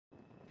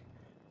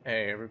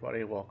Hey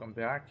everybody, welcome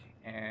back,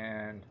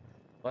 and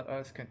let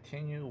us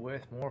continue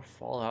with more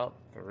Fallout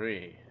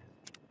 3.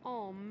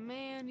 Oh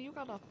man, you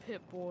got a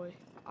pit boy.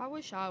 I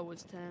wish I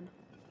was 10.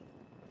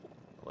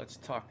 Let's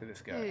talk to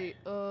this guy. Hey,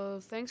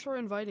 thanks for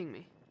inviting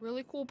me.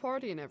 Really cool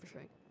party and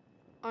everything.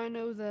 I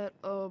know that,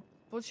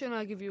 Butch and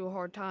I give you a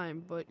hard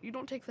time, but you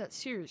don't take that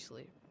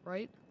seriously,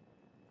 right?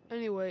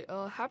 Anyway,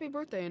 happy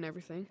birthday and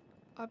everything.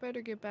 I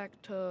better get back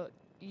to,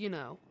 you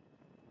know.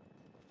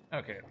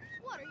 Okay,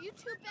 What, are you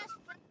two best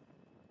friends?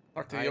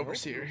 talk to the I hope you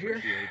overseer here.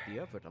 appreciate the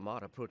effort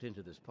Amata put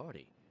into this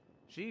party.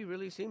 She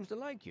really seems to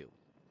like you,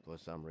 for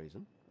some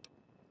reason.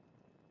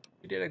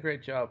 You did a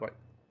great job, but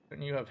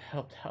couldn't you have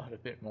helped out a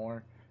bit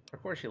more?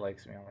 Of course she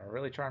likes me, I'm a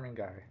really charming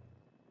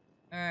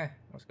guy.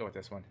 Let's go with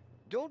this one.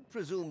 Don't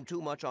presume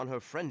too much on her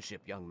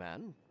friendship, young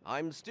man.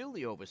 I'm still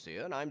the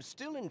overseer, and I'm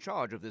still in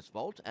charge of this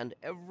vault and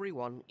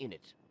everyone in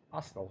it.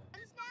 Hostile. Now?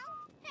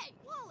 Hey,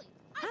 Wally,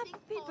 I Happy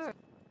think Paul's... birthday.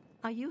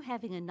 Are you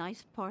having a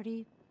nice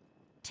party?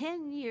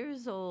 10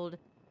 years old.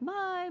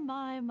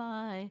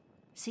 My.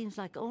 Seems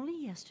like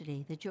only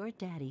yesterday that your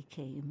daddy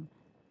came.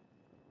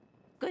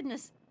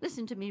 Goodness,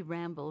 listen to me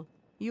ramble.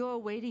 You're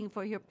waiting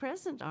for your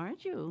present,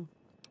 aren't you?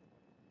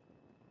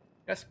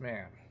 Yes,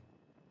 ma'am.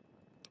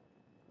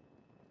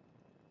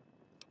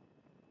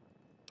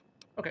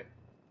 Okay.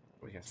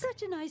 Yes,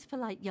 Such a nice,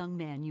 polite young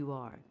man you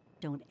are.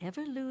 Don't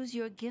ever lose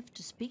your gift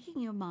to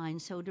speaking your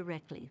mind so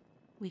directly.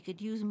 We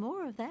could use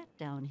more of that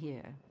down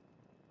here.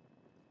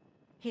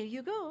 Here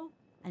you go.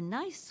 A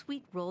nice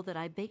sweet roll that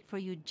I baked for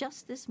you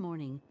just this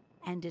morning.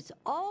 And it's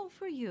all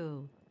for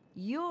you.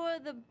 You're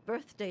the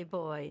birthday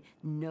boy.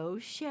 No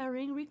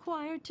sharing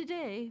required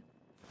today.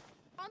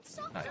 on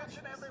something.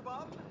 Attention,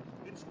 everyone!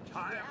 It's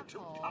time to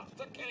cut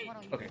the cake!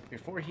 Okay,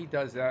 before he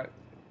does that,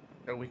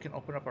 so we can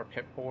open up our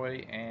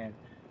Pip-Boy, and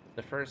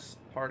the first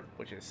part,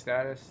 which is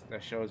status,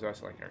 that shows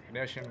us like our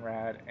condition,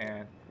 rad,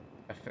 and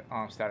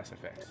status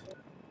effects.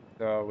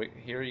 So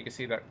here you can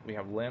see that we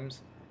have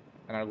limbs,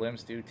 and our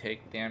limbs do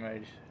take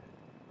damage,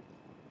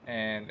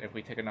 and if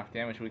we take enough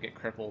damage, we get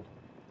crippled.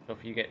 So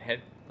if you get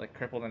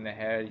crippled in the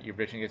head, your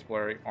vision gets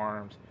blurry,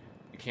 arms,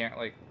 you can't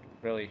like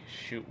really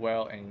shoot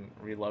well and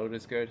reload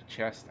as good.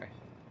 Chest, I'm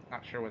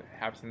not sure what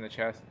happens in the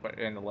chest, but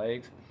in the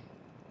legs,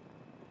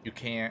 you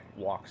can't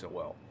walk so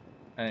well.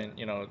 And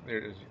you know,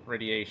 there's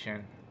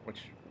radiation, which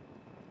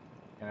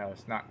you know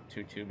it's not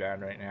too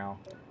bad right now.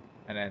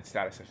 And then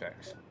status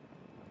effects,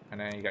 and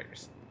then you got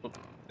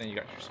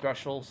your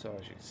special. So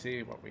as you can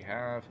see, what we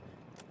have,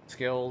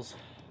 skills.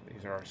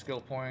 These are our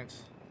skill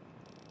points,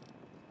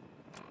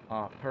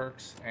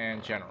 perks,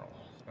 and general.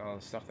 So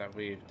the stuff that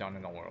we've done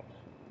in the world.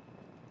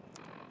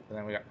 And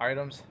then we got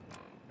items,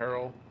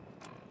 apparel,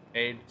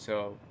 aid.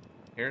 So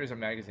here is a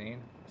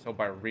magazine. So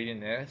by reading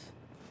this,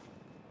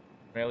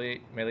 melee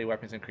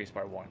weapons increase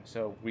by 1.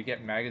 So we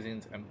get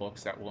magazines and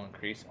books that will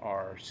increase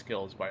our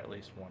skills by at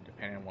least 1,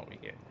 depending on what we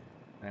get.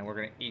 And then we're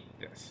gonna eat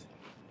this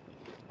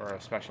for a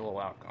special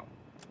outcome.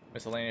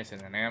 Miscellaneous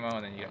and then ammo,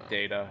 and then you got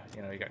data.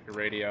 You know, you got your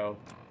radio,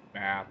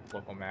 map,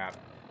 local map,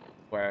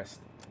 quest,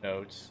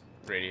 notes,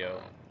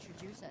 radio.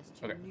 Introduce us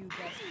to Okay. your new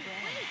best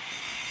friend.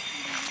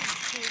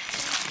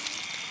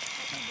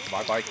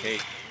 Bye bye,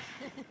 Kate.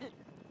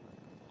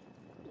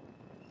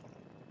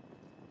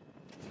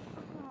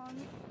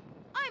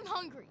 I'm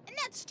hungry, and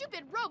that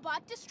stupid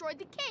robot destroyed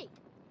the cake.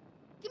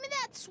 Give me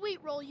that sweet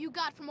roll you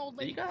got from old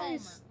Do you lady Palmer.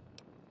 guys?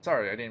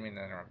 Sorry, I didn't mean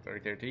to interrupt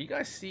right there. Do you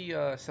guys see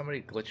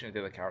somebody glitching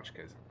into the couch?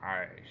 Because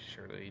I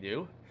surely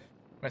do.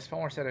 Miss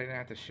Palmer said I didn't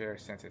have to share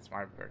since it's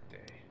my birthday.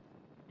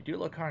 You do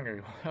look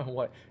hungry.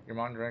 What? Your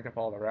mom drank up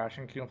all the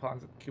ration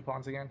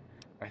coupons again?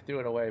 I threw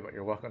it away, but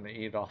you're welcome to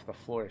eat it off the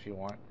floor if you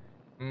want.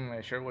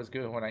 It sure was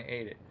good when I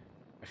ate it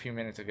a few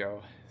minutes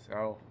ago.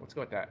 So let's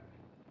go with that.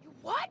 You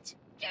what?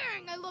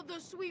 Dang, I love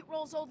those sweet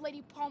rolls old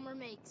lady Palmer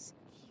makes.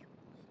 You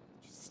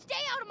just stay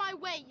out of my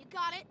way, you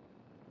got it?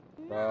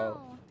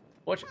 Well,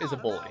 Butch is a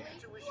bully. Wally,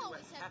 you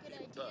always have good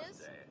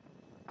ideas.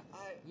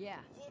 Yeah,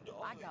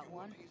 I got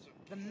one.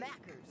 The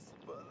Mackers.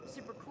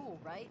 Super cool,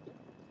 right?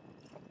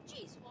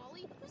 Jeez,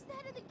 Wally, who's the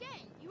head of the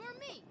gang? You or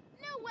me?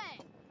 No way.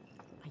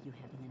 Are you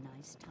having a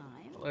nice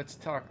time? Let's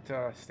talk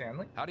to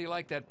Stanley. How do you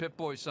like that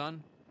Pip-Boy,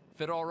 son?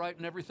 Fit all right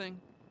and everything?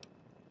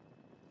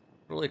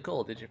 Really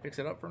cool. Did you fix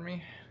it up for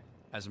me?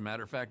 As a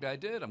matter of fact, I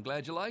did. I'm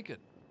glad you like it.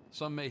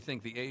 Some may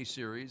think the A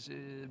series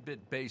is a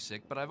bit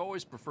basic, but I've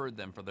always preferred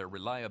them for their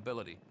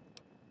reliability.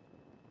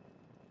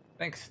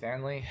 Thanks,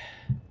 Stanley.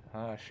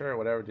 Sure,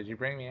 whatever. Did you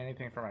bring me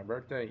anything for my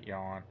birthday?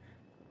 Yawn.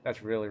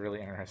 That's really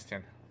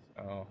interesting.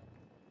 So,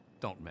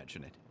 Don't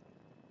mention it.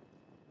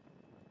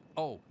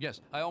 Oh, yes,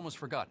 I almost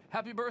forgot.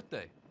 Happy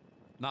birthday.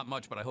 Not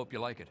much, but I hope you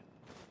like it.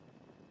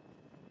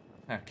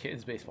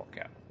 kid's baseball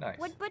cap. Nice.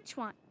 What'd Butch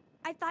want?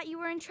 I thought you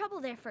were in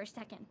trouble there for a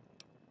second.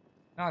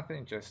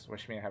 Nothing, just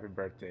wish me a happy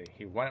birthday.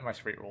 He wanted my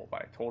sweet roll,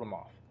 but I told him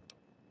off.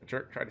 The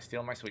jerk tried to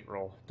steal my sweet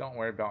roll. Don't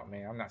worry about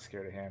me. I'm not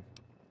scared of him.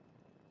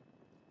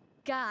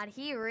 God,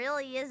 he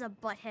really is a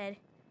butthead.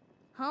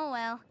 Oh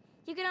well,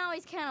 you can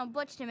always count on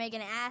Butch to make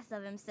an ass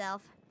of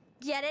himself.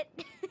 Get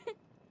it?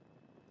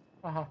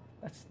 Haha,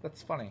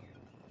 that's funny.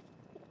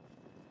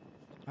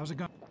 How's it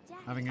going? Dad,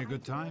 Having a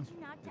good I told time? you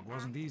not to It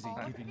wasn't act easy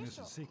all keeping this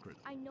official. a secret.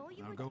 I know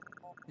you Now would. go.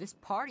 This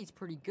party's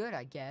pretty good,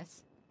 I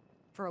guess.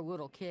 For a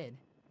little kid.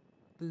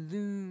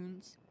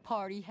 Balloons,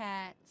 party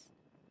hats.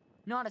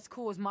 Not as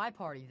cool as my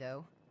party,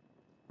 though.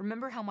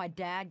 Remember how my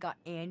dad got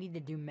Andy to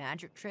do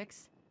magic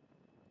tricks?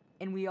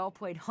 And we all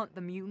played Hunt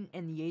the Mutant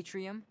in the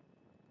atrium?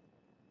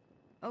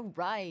 Oh,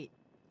 right.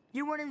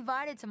 You weren't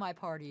invited to my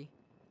party.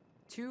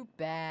 Too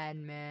bad,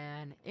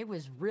 man. It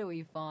was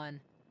really fun.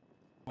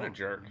 What a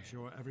jerk. I'm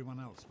sure everyone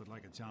else would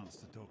like a chance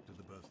to talk to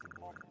the birthday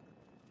boy.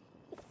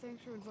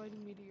 Thanks for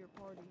inviting me to your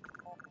party.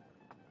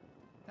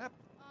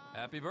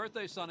 Happy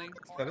birthday, Sonny.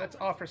 So that's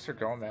Officer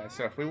Gomez.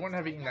 So if we wouldn't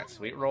have eaten that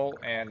sweet roll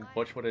and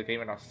Butch would have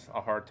given us a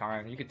hard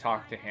time, you could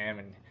talk to him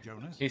and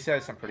Jonas? he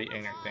says some pretty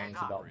ignorant things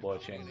about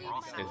Butch and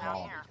his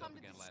mom.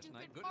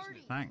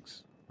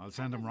 Thanks. I'll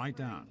send him right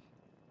down.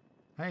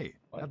 Hey,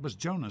 What? that was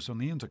Jonas on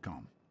the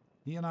intercom.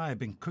 He and I have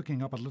been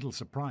cooking up a little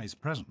surprise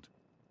present.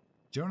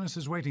 Jonas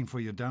is waiting for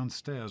you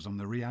downstairs on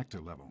the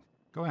reactor level.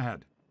 Go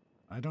ahead.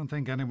 I don't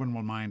think anyone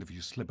will mind if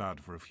you slip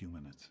out for a few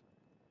minutes.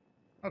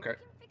 Okay. You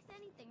can fix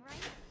anything,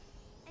 right?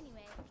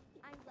 Anyway,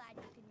 I'm glad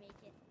you could make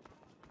it.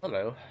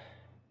 Hello.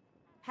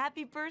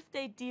 Happy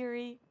birthday,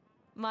 dearie.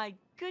 My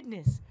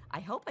goodness, I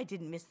hope I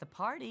didn't miss the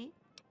party.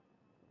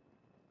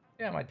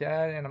 Yeah, my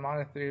dad and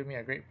Amanda threw me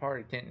a great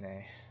party, didn't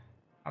they?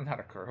 I'm not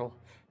a girl.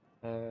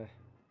 Okay.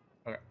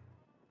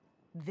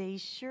 They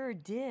sure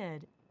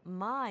did.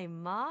 My.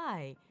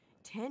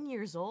 10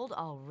 years old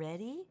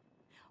already?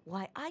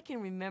 Why, I can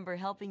remember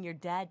helping your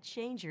dad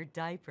change your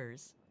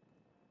diapers.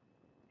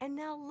 And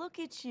now look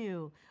at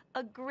you,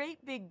 a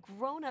great big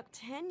grown-up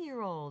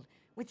 10-year-old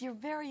with your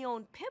very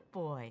own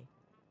Pip-Boy.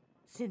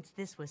 Since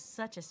this was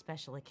such a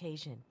special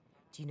occasion,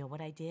 do you know what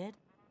I did?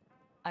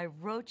 I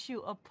wrote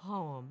you a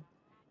poem,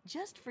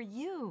 just for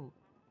you.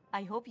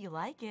 I hope you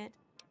like it.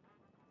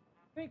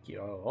 Thank you.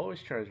 I'll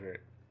always treasure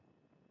it.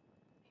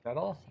 Is that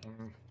all?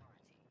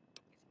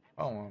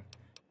 Oh,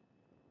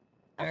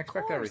 I Of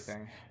expect course.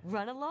 everything.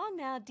 Run along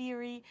now,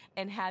 dearie,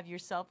 and have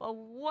yourself a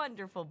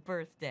wonderful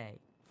birthday.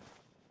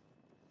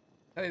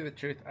 Tell you the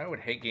truth, I would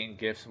hate getting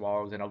gifts while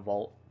I was in a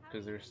vault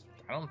because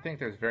I don't think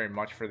there's very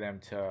much for them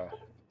to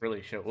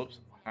really show. Whoops.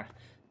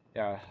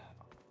 Yeah,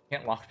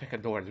 can't lockpick a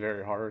door. It's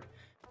very hard.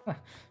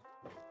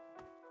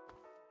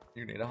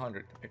 You need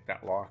 100 to pick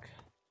that lock.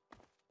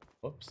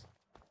 Whoops.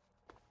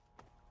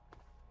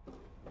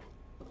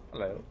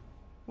 Hello.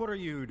 What are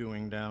you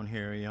doing down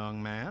here,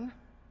 young man?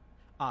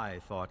 I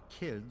thought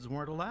kids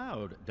weren't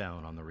allowed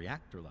down on the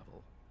reactor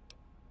level.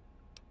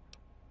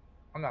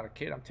 I'm not a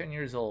kid. I'm 10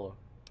 years old.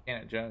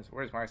 Janet Jones,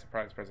 where's my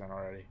surprise present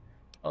already?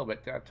 Oh,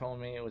 but Dad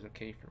told me it was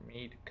okay for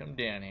me to come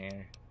down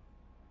here.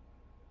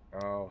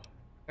 Oh,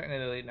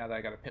 technically, now that I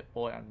got a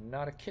Pip-Boy, I'm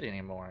not a kid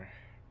anymore.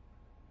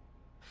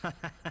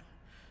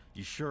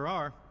 You sure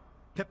are.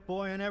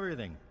 Pip-Boy and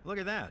everything. Look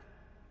at that.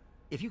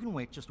 If you can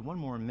wait just one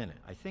more minute,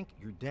 I think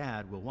your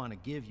dad will want to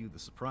give you the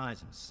surprise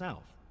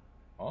himself.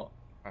 Oh,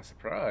 a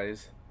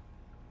surprise?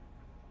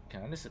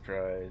 Kind of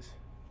surprise.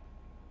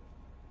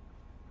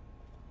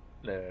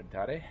 Hello,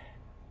 Daddy.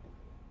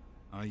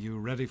 Are you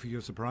ready for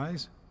your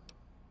surprise?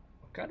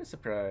 What kind of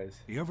surprise?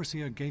 The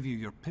Overseer gave you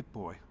your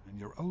Pip-Boy, and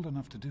you're old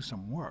enough to do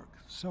some work,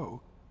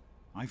 so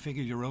I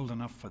figure you're old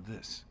enough for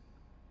this.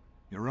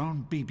 Your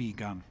own BB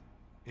gun.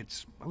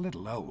 It's a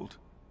little old,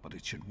 but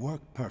it should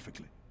work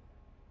perfectly.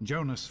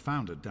 Jonas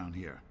found it down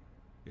here.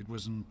 It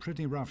was in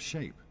pretty rough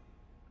shape.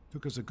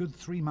 Took us a good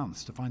 3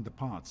 months to find the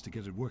parts to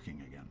get it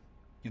working again.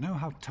 You know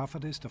how tough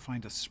it is to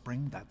find a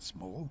spring that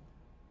small?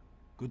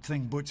 Good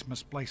thing Butch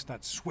misplaced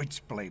that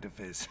switchblade of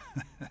his.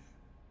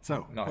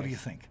 So, Nice. what do you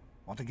think?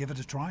 Want to give it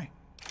a try?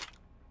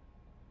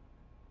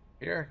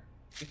 Here,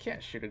 you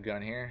can't shoot a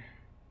gun here.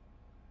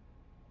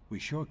 We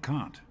sure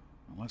can't,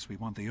 unless we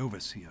want the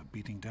Overseer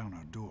beating down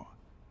our door.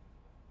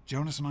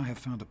 Jonas and I have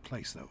found a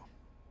place, though.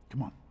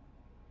 Come on.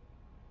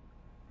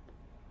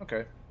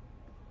 Okay.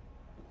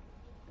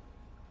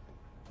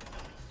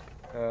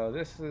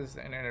 This is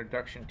an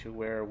introduction to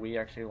where we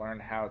actually learn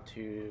how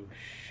to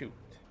shoot.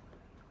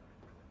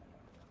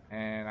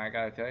 And I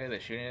gotta tell you, the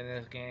shooting in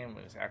this game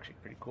was actually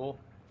pretty cool.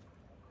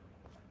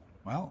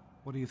 Well,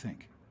 what do you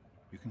think?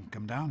 You can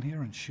come down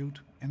here and shoot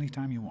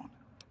anytime you want.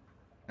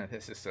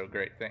 This is so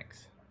great,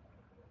 thanks.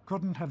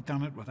 Couldn't have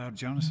done it without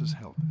Jonas's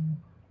help.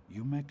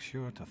 You make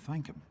sure to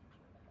thank him.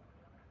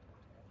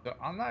 So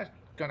I'm not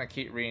gonna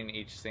keep reading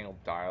each single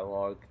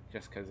dialogue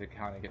just because it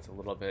kind of gets a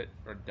little bit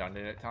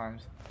redundant at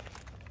times.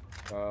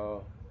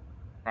 So,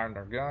 primed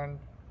our gun,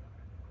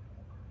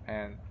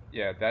 and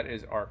yeah, that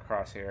is our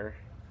crosshair.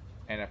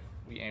 And if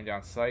we aim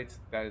down sights,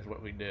 that is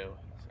what we do.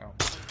 So,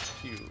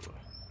 pew.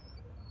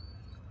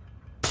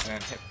 And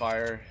then hit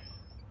fire.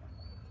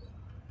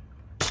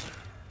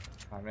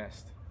 I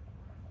missed.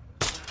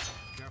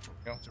 Careful,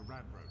 Go. it's a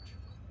radroach.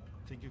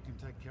 Think you can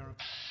take care of?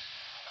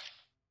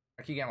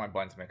 I keep getting my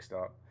buttons mixed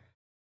up.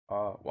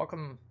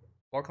 Welcome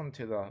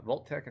to the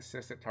Voltec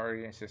Assisted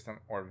Targeting System,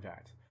 or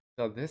VATS.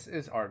 So this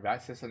is our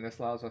VATS system. This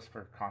allows us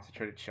for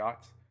concentrated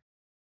shots.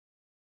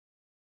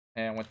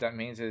 And what that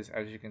means is,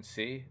 as you can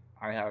see,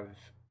 I have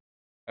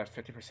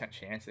a 50%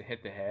 chance to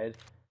hit the head,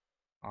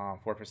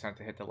 4%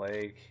 to hit the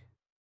leg,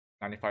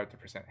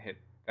 95% hit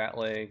that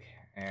leg,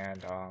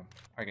 and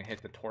I can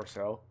hit the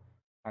torso,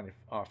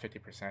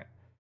 50%.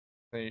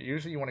 So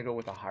usually you want to go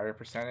with a higher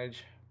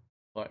percentage,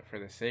 but for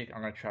the sake,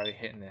 I'm going to try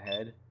hitting the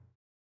head.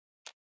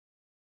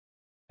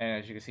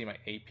 And as you can see, my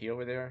AP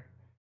over there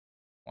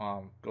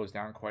goes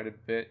down quite a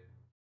bit.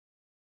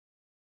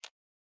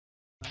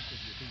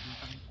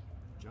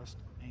 Just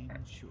aim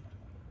and shoot.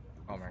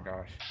 Oh my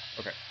gosh.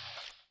 Okay.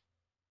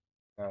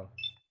 So.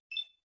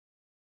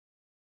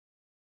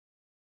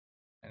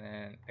 And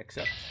then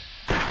accept.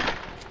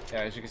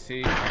 Yeah, as you can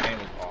see, my aim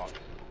is off.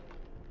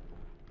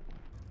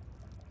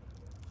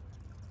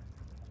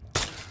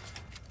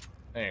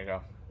 There you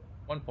go.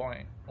 1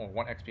 point, or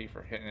 1 XP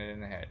for hitting it in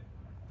the head.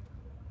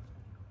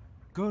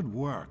 Good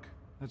work.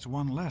 That's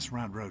one less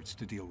round roads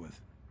to deal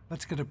with.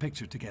 Let's get a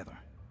picture together.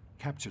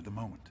 Capture the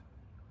moment.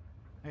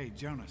 Hey,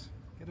 Jonas,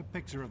 get a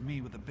picture of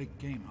me with the big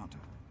game hunter.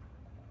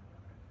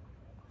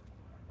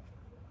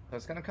 So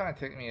it's gonna kind of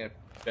take me a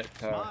bit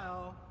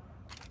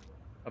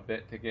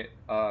to get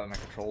my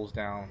controls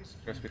down,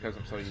 just because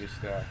I'm so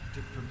used to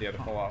the other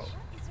Fallout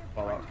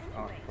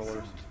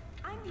controllers.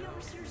 I'm the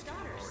overseer's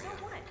daughter, so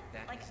what?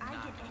 Like, I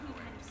get any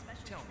kind of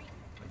special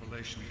treatment.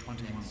 Revelation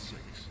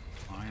 21:6.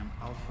 I am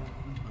Alpha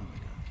and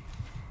Omega,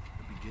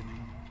 the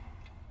beginning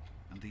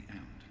and the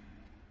end.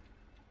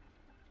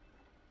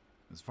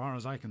 As far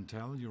as I can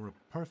tell, you're a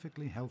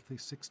perfectly healthy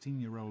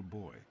 16-year-old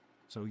boy.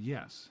 So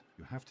yes,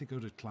 you have to go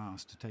to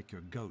class to take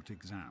your GOAT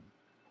exam.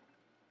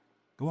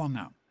 Go on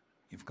now.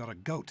 You've got a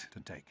GOAT to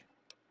take.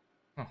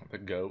 Oh, the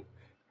GOAT.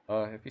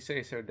 If you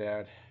say so,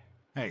 Dad.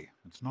 Hey,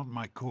 it's not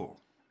my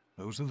call.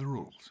 Those are the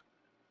rules.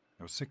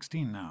 You're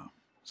 16 now,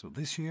 so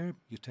this year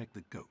you take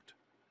the GOAT.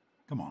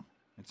 Come on,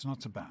 it's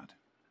not so bad.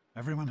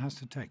 Everyone has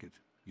to take it.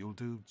 You'll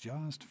do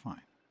just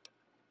fine.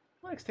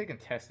 I like taking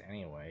tests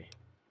anyway.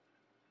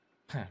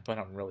 But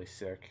I'm really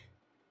sick.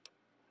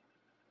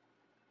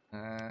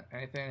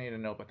 Anything I need to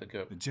know about the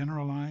GOAT? The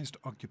Generalized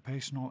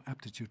Occupational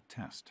Aptitude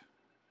Test.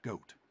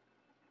 GOAT.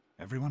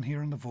 Everyone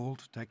here in the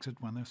Vault takes it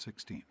when they're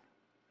 16.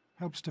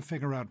 Helps to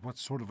figure out what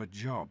sort of a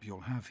job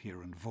you'll have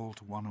here in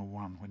Vault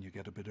 101 when you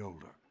get a bit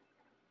older.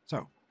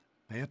 So,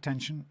 pay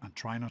attention and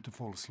try not to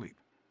fall asleep.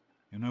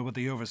 You know what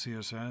the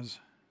Overseer says?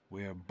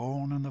 We're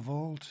born in the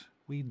Vault,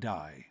 we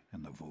die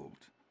in the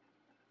Vault.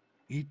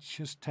 Each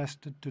is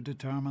tested to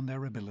determine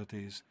their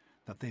abilities,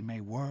 that they may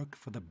work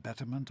for the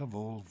betterment of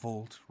all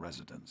Vault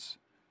residents.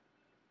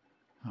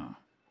 Huh.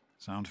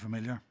 Sound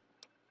familiar?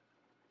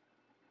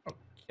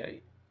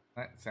 Okay.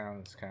 That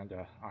sounds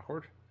kinda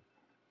awkward.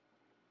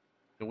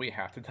 Do we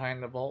have to die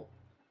in the vault?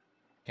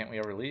 Can't we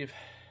ever leave?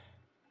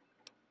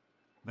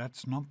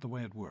 That's not the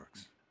way it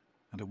works.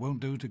 And it won't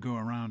do to go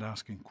around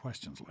asking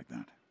questions like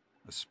that.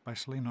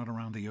 Especially not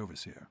around the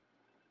Overseer.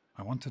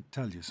 I want to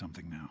tell you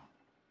something now.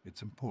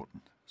 It's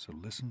important, so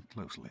listen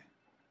closely.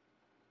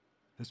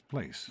 This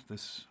place,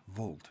 this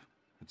vault,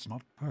 it's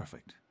not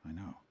perfect, I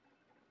know.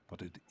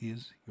 But it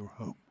is your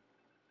home.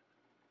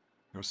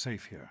 You're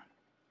safe here.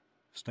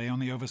 Stay on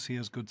the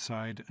Overseer's good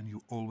side, and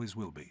you always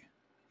will be.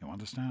 You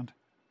understand?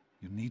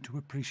 You need to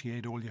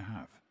appreciate all you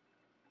have.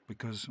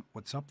 Because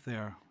what's up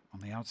there, on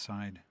the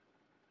outside,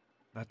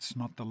 that's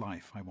not the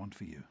life I want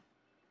for you.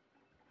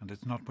 And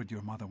it's not what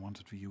your mother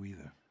wanted for you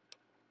either.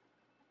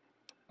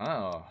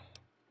 Oh.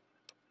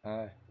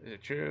 Is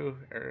it true?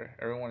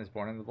 Everyone is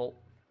born in the vault?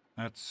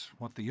 That's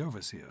what the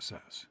Overseer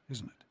says,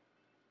 isn't it?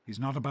 He's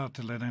not about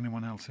to let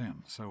anyone else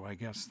in, so I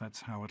guess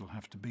that's how it'll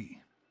have to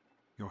be.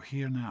 You're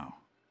here now,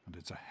 and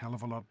it's a hell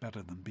of a lot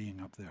better than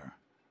being up there.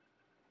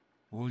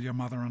 All your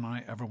mother and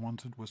I ever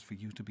wanted was for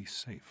you to be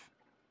safe,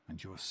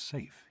 and you're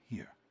safe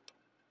here.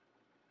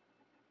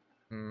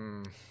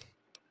 Can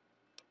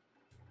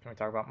we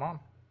talk about Mom?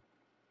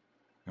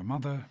 Your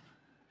mother,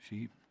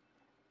 she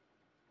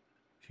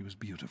was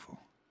beautiful.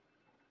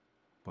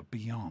 But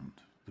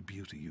beyond the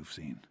beauty you've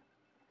seen.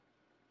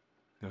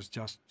 There's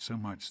just so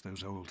much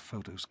those old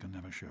photos can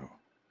never show.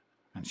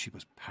 And she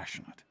was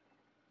passionate.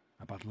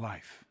 About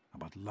life,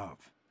 about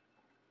love.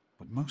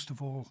 But most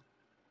of all,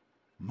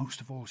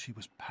 she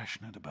was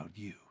passionate about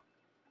you.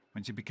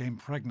 When she became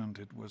pregnant,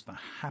 it was the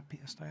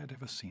happiest I had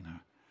ever seen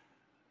her.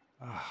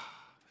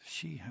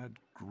 She had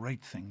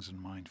great things in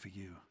mind for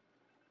you.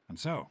 And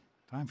so,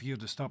 time for you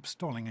to stop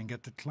stalling and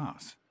get to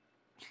class.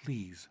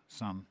 Please,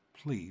 son,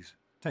 please,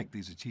 take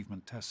these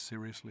achievement tests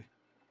seriously.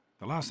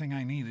 The last thing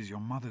I need is your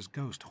mother's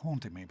ghost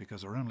haunting me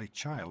because her only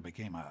child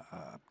became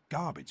a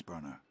garbage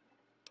burner.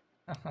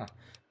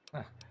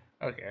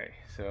 Okay,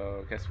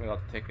 so I guess we'll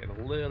have to take it a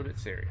little bit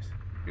serious.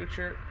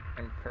 Future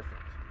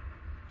imperfect.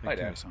 Bye, Take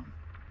care, Dad. son.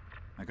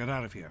 Now get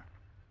out of here,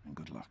 and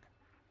good luck.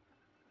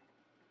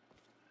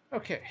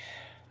 Okay.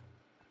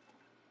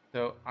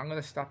 So I'm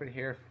going to stop it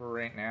here for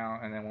right now,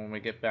 and then when we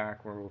get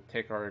back, we'll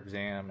take our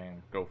exam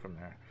and go from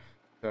there.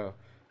 So,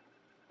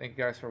 thank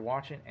you guys for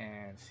watching,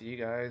 and see you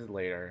guys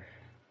later.